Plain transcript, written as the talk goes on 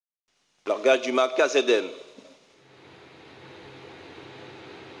Largage du mât KZM.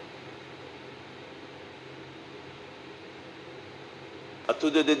 À tous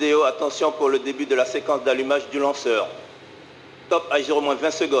de DDO, attention pour le début de la séquence d'allumage du lanceur. Top à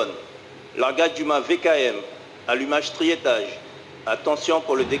 0-20 secondes. Largage du mât VKM. Allumage triétage. Attention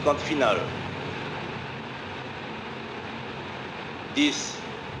pour le décompte final. 10,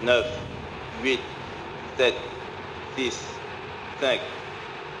 9, 8, 7, 6, 5,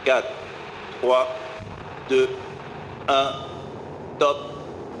 4, 3, 2, 1. Top.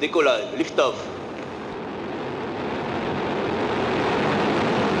 Décollage. Liftoff.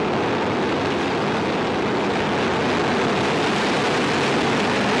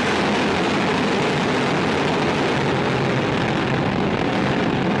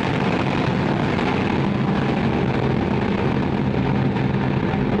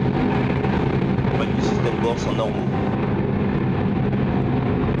 Du système bord sont normaux.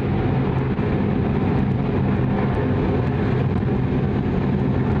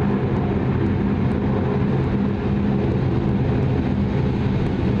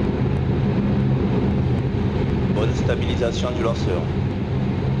 Bonne stabilisation du lanceur.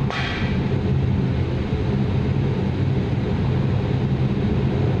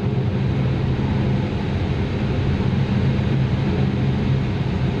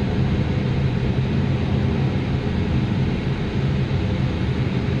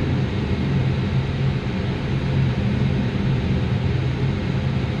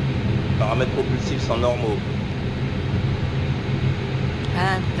 Paramètres propulsifs sont normaux.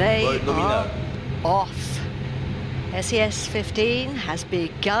 And they Vol nominal. are off. SES-15 has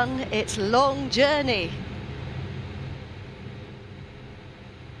begun its long journey.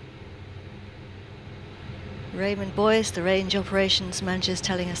 Raymond Boyce, the range operations manager, is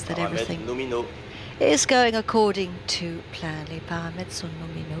telling us that Paramètres everything nominaux. is going according to plan. Les paramètres sont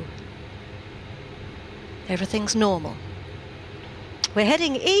nominaux. Everything's normal. We're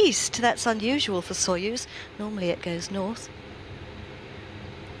heading east. That's unusual for Soyuz. Normally it goes north.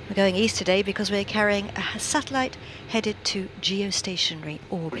 We're going east today because we're carrying a satellite headed to geostationary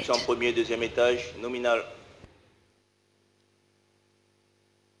orbit. Propulsion premier, deuxième étage, nominal.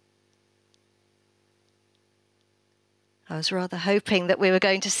 I was rather hoping that we were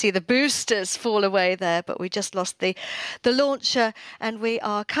going to see the boosters fall away there, but we just lost the launcher, and we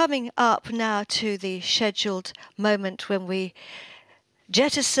are coming up now to the scheduled moment when we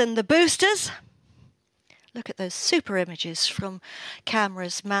jettison the boosters. Look at those super images from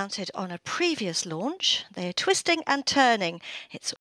cameras mounted on a previous launch. They are twisting and turning. It's